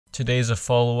Today's a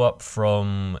follow-up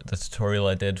from the tutorial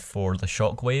I did for the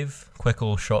Shockwave, quick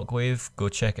old Shockwave. Go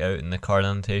check it out in the card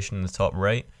annotation in the top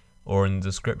right or in the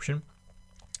description.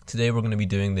 Today we're going to be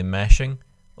doing the meshing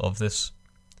of this.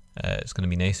 It's going to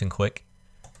be nice and quick.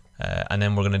 And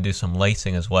then we're going to do some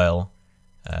lighting as well.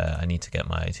 I need to get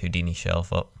my Houdini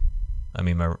shelf up. I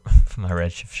mean my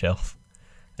Redshift shelf.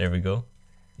 There we go.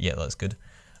 Yeah, that's good.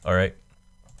 Alright,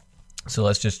 so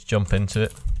let's just jump into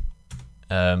it.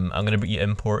 I'm going to be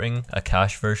importing a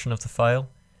cache version of the file.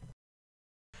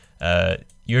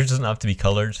 Yours doesn't have to be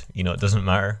colored, you know, it doesn't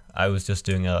matter. I was just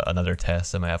doing another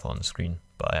test. I might have on the screen,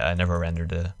 but I never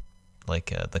rendered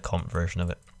the comp version of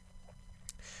it.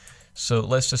 So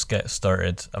let's just get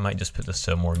started. I might just put this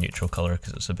to a more neutral color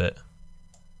because it's a bit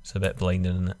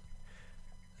blinding, isn't it?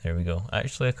 There we go.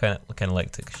 Actually, I kind of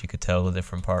liked it because you could tell the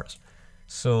different parts.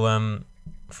 So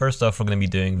first off, we're going to be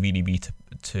doing VDB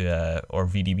or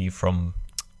VDB from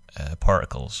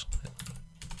particles.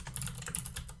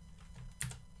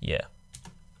 Yeah.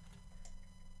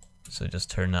 So just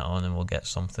turn that on and we'll get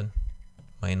something.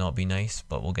 Might not be nice,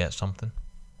 but we'll get something.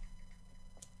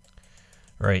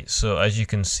 Right, so as you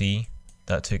can see,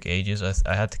 that took ages.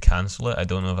 I had to cancel it. I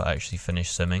don't know if I actually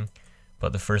finished simming.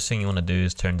 But the first thing you want to do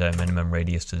is turn down minimum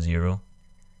radius to 0.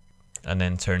 And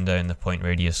then turn down the point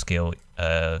radius scale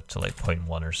to like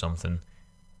 0.1 or something.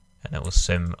 And it will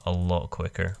sim a lot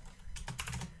quicker.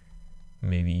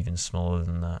 Maybe even smaller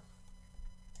than that.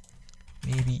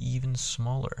 Maybe even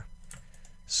smaller.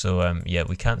 So yeah,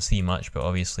 we can't see much, but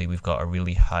obviously we've got a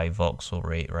really high voxel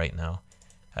rate right now.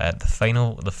 The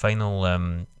final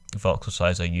voxel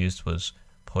size I used was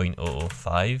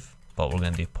 0.005, but we're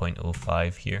going to do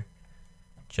 0.05 here,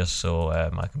 just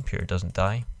so my computer doesn't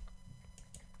die.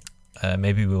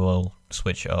 Maybe we will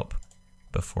switch it up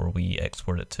before we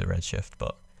export it to Redshift,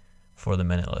 but for the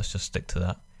minute let's just stick to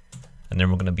that. And then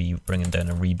we're going to be bringing down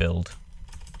a rebuild.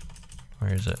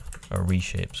 Where is it? Or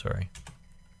reshape, sorry.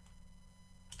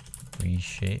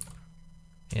 Reshape.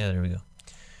 Yeah, there we go.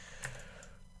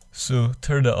 So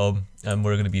turn it on and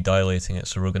we're going to be dilating it,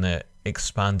 so we're going to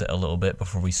expand it a little bit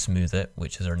before we smooth it,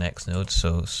 which is our next node.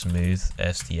 So smooth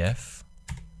SDF.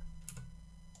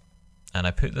 And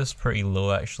I put this pretty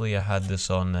low actually. I had this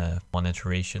on one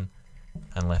iteration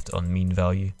and left it on mean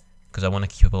value because I want to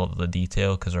keep a lot of the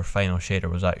detail, because our final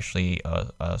shader was actually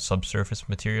a subsurface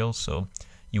material, so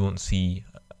you won't see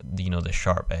the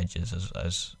sharp edges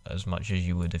as much as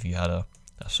you would if you had a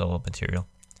solid material.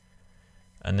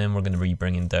 And then we're going to be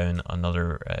bringing down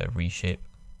another reshape.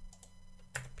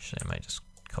 Actually, I might just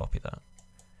copy that.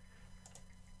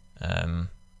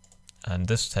 And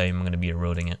this time I'm going to be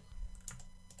eroding it.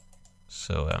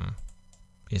 So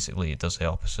basically it does the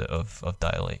opposite of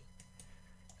dilate.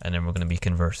 And then we're going to be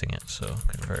converting it, so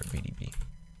convert VDB.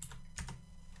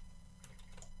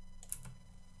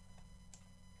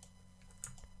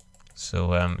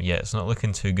 So yeah, it's not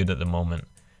looking too good at the moment,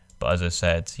 but as I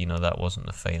said, that wasn't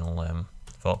the final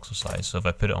voxel size. So if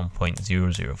I put it on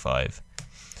 0.005,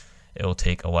 it'll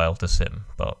take a while to sim,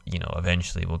 but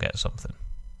eventually we'll get something.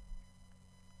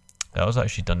 That was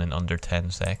actually done in under 10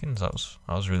 seconds. That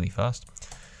was really fast.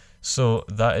 So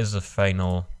that is the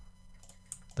final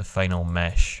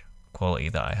mesh quality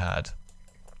that I had.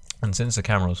 And since the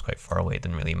camera was quite far away, it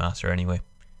didn't really matter anyway.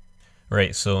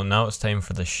 Right, so now it's time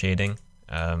for the shading.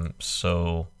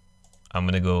 So I'm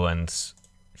gonna go and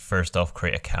first off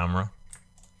create a camera.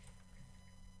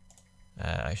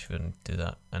 I shouldn't do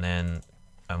that. And then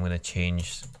I'm gonna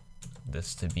change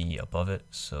this to be above it.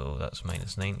 So that's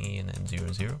 -90 and then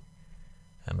 0, 0.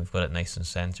 And we've got it nice and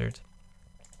centered.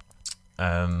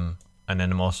 And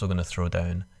then I'm also going to throw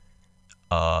down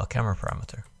a camera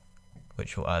parameter,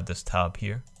 which will add this tab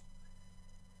here.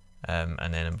 And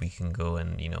then we can go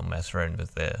and mess around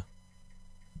with the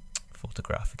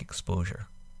photographic exposure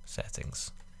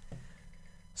settings.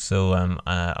 So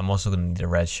I'm also going to need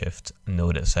a Redshift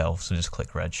node itself, so just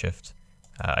click Redshift.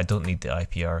 I don't need the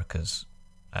IPR because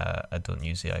I don't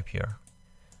use the IPR.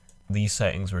 These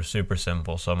settings were super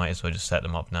simple, so I might as well just set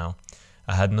them up now.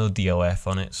 I had no DLF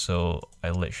on it, so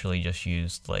I literally just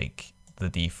used like the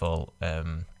default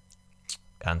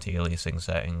anti-aliasing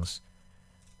settings.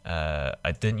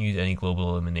 I didn't use any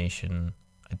global illumination.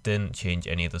 I didn't change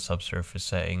any of the subsurface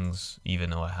settings,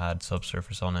 even though I had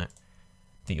subsurface on it.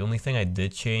 The only thing I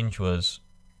did change was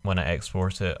when I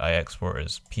export it, I export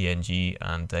as PNG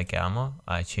and gamma.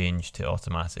 I changed to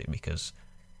automatic because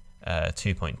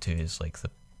 2.2 is like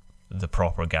the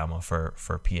proper gamma for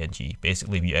PNG.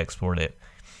 Basically, if you export it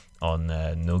on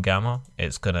no gamma,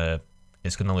 it's gonna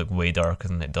look way darker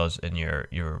than it does in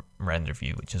your render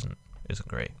view, which isn't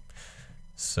great.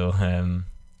 So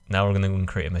now we're gonna go and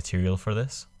create a material for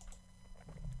this.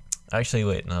 Actually,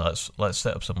 wait, no, let's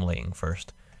set up some lighting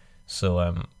first.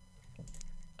 So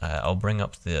I'll bring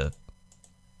up the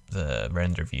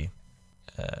render view.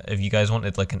 If you guys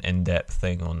wanted like an in-depth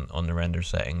thing on the render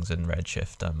settings in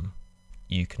Redshift,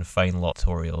 you can find lots of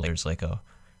tutorials. There's like a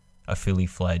fully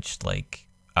fledged like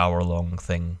hour-long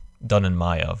thing done in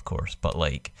Maya, of course, but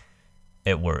like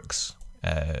it works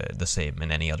the same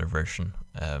in any other version,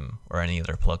 or any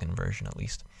other plugin version at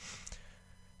least.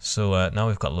 So now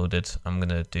we've got loaded, I'm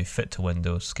gonna do fit to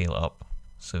window, scale it up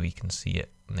so we can see it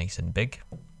nice and big.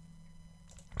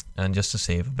 And just to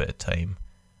save a bit of time,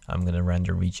 I'm gonna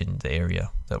render region the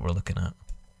area that we're looking at,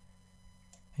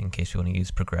 in case we want to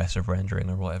use progressive rendering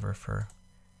or whatever for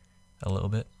a little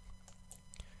bit.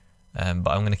 But I'm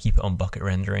going to keep it on bucket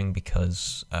rendering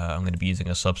because I'm going to be using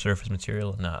a subsurface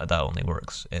material, and that only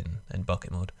works in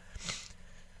bucket mode.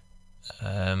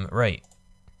 Right,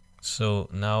 so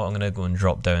now I'm going to go and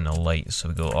drop down a light. So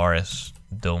we go RS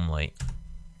dome light,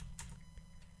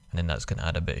 and then that's going to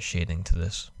add a bit of shading to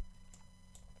this.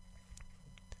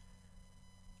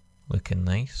 Looking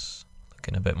nice,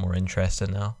 looking a bit more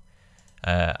interesting now.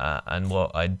 And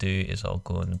what I do is I'll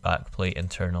go in backplate and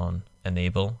turn on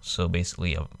enable. So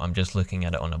basically I'm just looking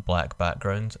at it on a black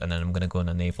background, and then I'm going to go and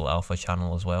enable alpha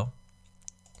channel as well.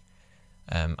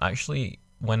 Actually,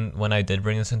 when I did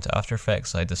bring this into After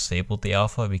Effects, I disabled the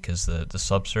alpha because the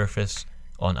subsurface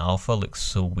on alpha looks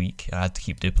so weak. I had to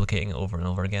keep duplicating it over and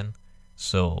over again,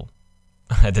 so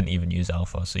I didn't even use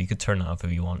alpha. So you could turn that off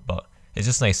if you want, but it's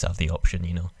just nice to have the option,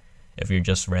 you know. If you're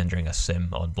just rendering a sim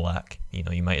on black, you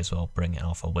know, you might as well bring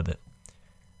alpha with it,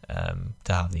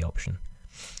 to have the option.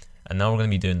 And now we're going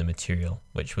to be doing the material,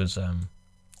 which was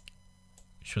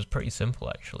pretty simple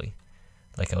actually.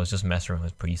 Like I was just messing around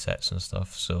with presets and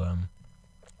stuff. So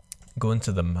go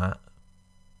into the matte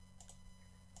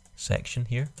section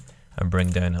here and bring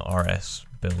down an RS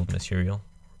build material,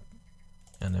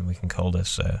 and then we can call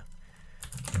this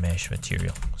mesh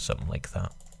material, something like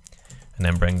that. And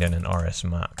then bring down an RS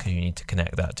matte because you need to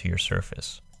connect that to your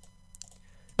surface.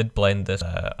 I did blend this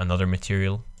another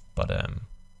material, but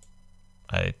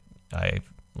I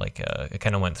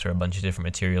kind of went through a bunch of different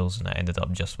materials, and I ended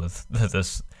up just with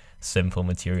this simple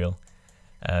material.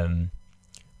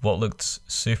 What looked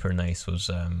super nice was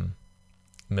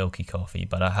milky coffee,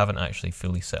 but I haven't actually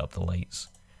fully set up the lights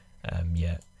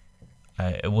yet.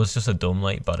 It was just a dome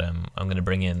light, but I'm going to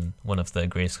bring in one of the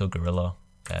Grayscale Gorilla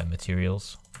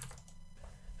materials.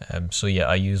 So yeah,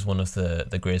 I use one of the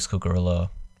Grayscale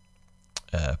Gorilla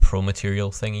Pro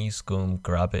material thingies. Go and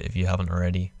grab it if you haven't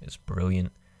already. It's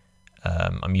brilliant.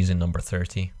 I'm using number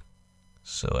 30,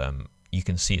 so you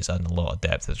can see it's adding a lot of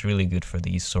depth. It's really good for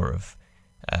these sort of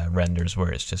renders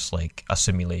where it's just like a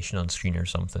simulation on screen or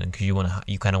something, because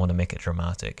you kind of want to make it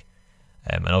dramatic.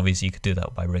 And obviously you could do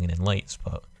that by bringing in lights,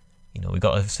 but you know, we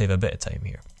got to save a bit of time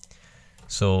here.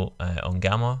 So on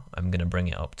gamma, I'm going to bring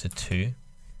it up to 2.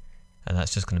 And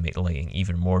that's just going to make the lighting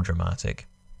even more dramatic.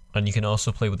 And you can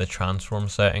also play with the transform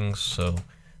settings, so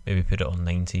maybe put it on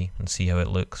 90 and see how it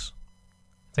looks.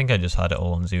 I think I just had it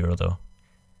all on 0 though.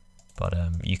 But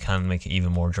you can make it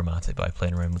even more dramatic by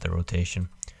playing around with the rotation.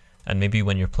 And maybe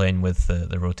when you're playing with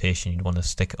the rotation, you'd want to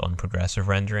stick it on progressive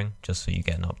rendering, just so you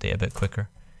get an update a bit quicker.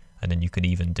 And then you could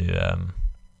even do,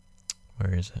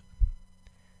 where is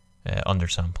it?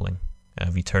 Undersampling. And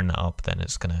if you turn that up, then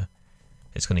it's gonna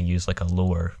use like a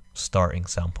lower starting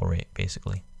sample rate,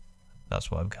 basically. That's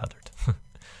what I've gathered.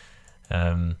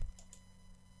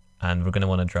 And we're going to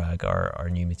want to drag our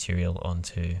new material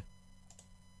onto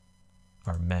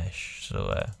our mesh.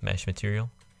 So mesh material.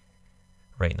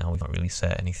 Right now we've not really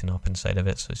set anything up inside of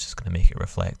it, so it's just going to make it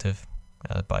reflective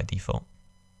by default.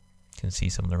 You can see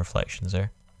some of the reflections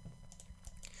there.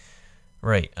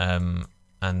 Right, and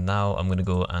now I'm going to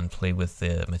go and play with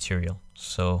the material.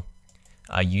 So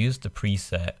I used the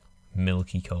preset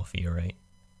milky coffee, alright.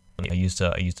 I used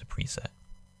a preset,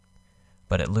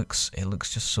 but it looks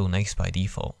just so nice by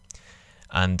default.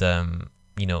 And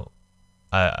you know,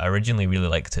 I originally really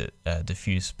liked it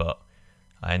diffuse, but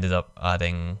I ended up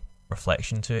adding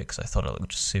reflection to it because I thought it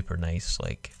looked super nice.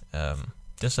 Like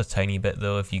just a tiny bit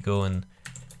though. If you go and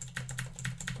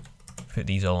put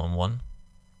these all on one,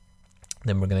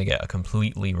 then we're gonna get a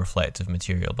completely reflective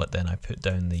material. But then I put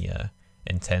down the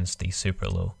intensity super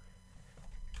low,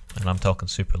 and I'm talking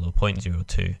super low,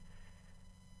 0.02,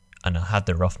 and I had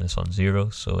the roughness on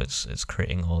 0, so it's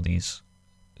creating all these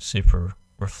super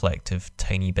reflective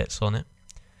tiny bits on it.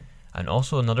 And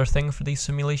also another thing for these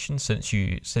simulations,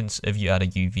 since if you add a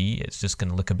UV, it's just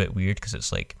going to look a bit weird because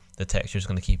it's like the texture is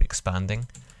going to keep expanding.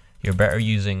 You're better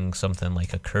using something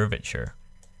like a curvature,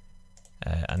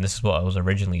 and this is what I was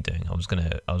originally doing. I was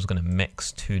gonna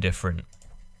mix two different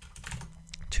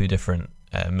two different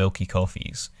milky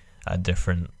coffees at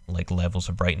different like levels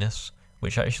of brightness,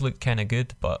 which actually looked kind of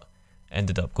good, but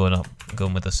ended up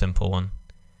going with a simple one.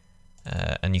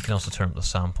 And you can also turn up the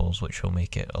samples, which will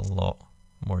make it a lot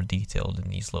more detailed in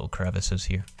these little crevices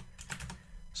here.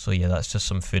 So yeah, that's just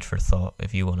some food for thought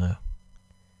if you want to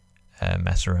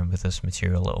mess around with this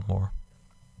material a little more.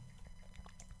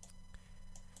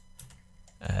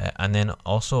 And then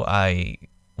also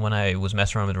when I was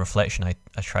messing around with reflection, I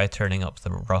tried turning up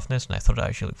the roughness, and I thought it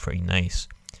actually looked pretty nice.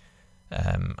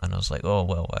 And I was like, oh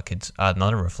well, I could add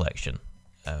another reflection,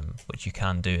 which you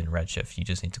can do in Redshift. You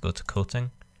just need to go to coating,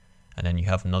 and then you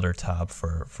have another tab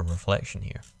for reflection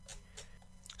here.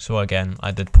 So again,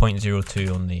 I did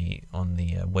 0.02 on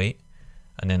the weight,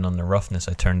 and then on the roughness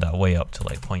I turned that way up to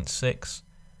like 0.6,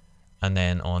 and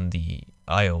then on the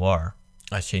IOR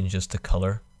I changed this to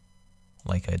color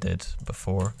like I did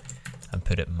before and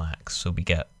put it max, so we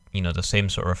get, you know, the same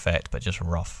sort of effect but just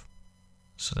rough.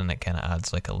 So then it kind of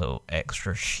adds like a little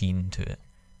extra sheen to it,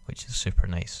 which is super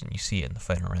nice, and you see it in the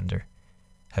final render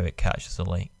how it catches the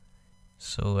light.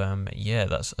 So yeah,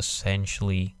 that's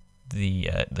essentially the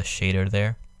shader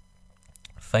there.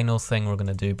 Final thing we're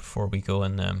gonna do before we go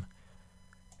and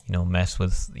you know, mess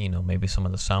with, you know, maybe some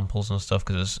of the samples and stuff,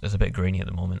 because it's a bit grainy at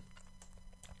the moment.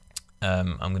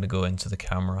 I'm gonna go into the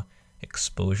camera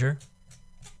exposure,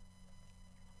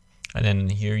 and then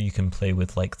here you can play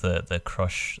with like the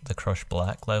crush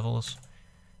black levels.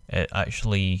 It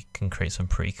actually can create some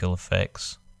pretty cool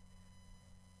effects.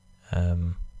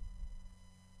 It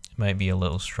might be a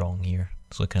little strong here.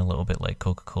 It's looking a little bit like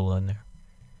Coca-Cola in there.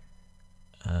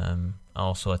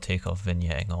 Also, I take off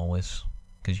vignetting always,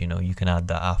 because you know, you can add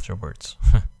that afterwards.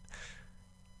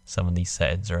 Some of these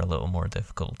settings are a little more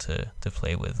difficult to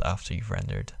play with after you've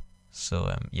rendered.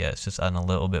 So yeah, it's just adding a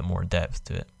little bit more depth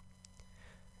to it.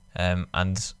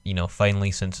 And you know,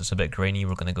 finally, since it's a bit grainy,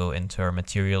 we're going to go into our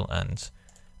material and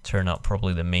turn up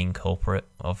probably the main culprit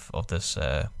of this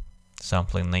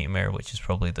sampling nightmare, which is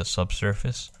probably the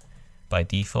subsurface. By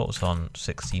default it's on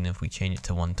 16. If we change it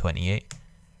to 128,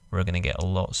 we're going to get a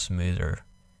lot smoother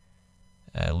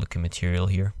looking material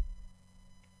here.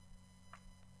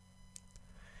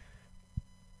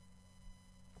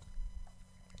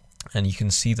 And you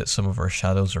can see that some of our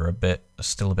shadows are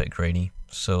still a bit grainy.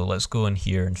 So let's go in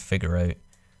here and figure out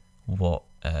what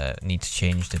needs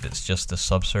changed, if it's just the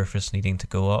subsurface needing to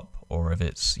go up, or if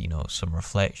it's, you know, some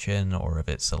reflection, or if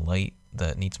it's the light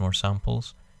that needs more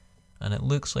samples. And it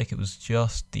looks like it was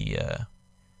just the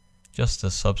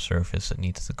subsurface that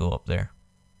needs to go up there,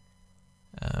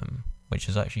 which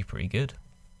is actually pretty good.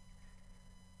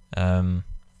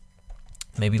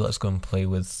 Maybe let's go and play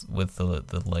with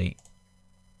the light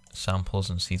samples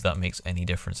and see if that makes any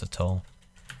difference at all.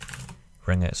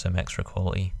 Bring out some extra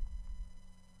quality.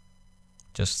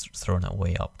 Just throwing it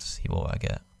way up to see what I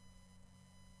get.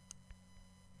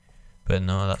 But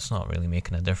no, that's not really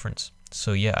making a difference.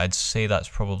 So yeah, I'd say that's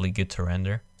probably good to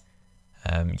render.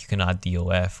 You can add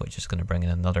DOF, which is going to bring in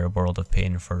another world of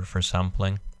pain for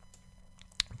sampling.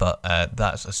 But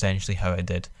that's essentially how I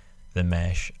did the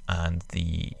mesh and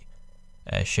the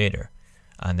shader.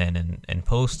 And then in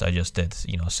post, I just did,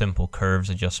 you know, a simple curves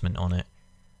adjustment on it.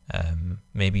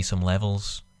 Maybe some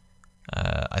levels.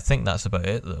 I think that's about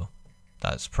it though.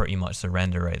 That's pretty much the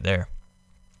render right there.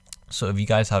 So if you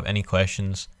guys have any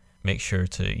questions, make sure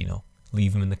to, you know,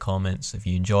 leave them in the comments. If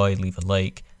you enjoyed, leave a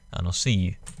like, and I'll see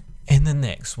you in the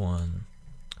next one.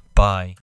 Bye.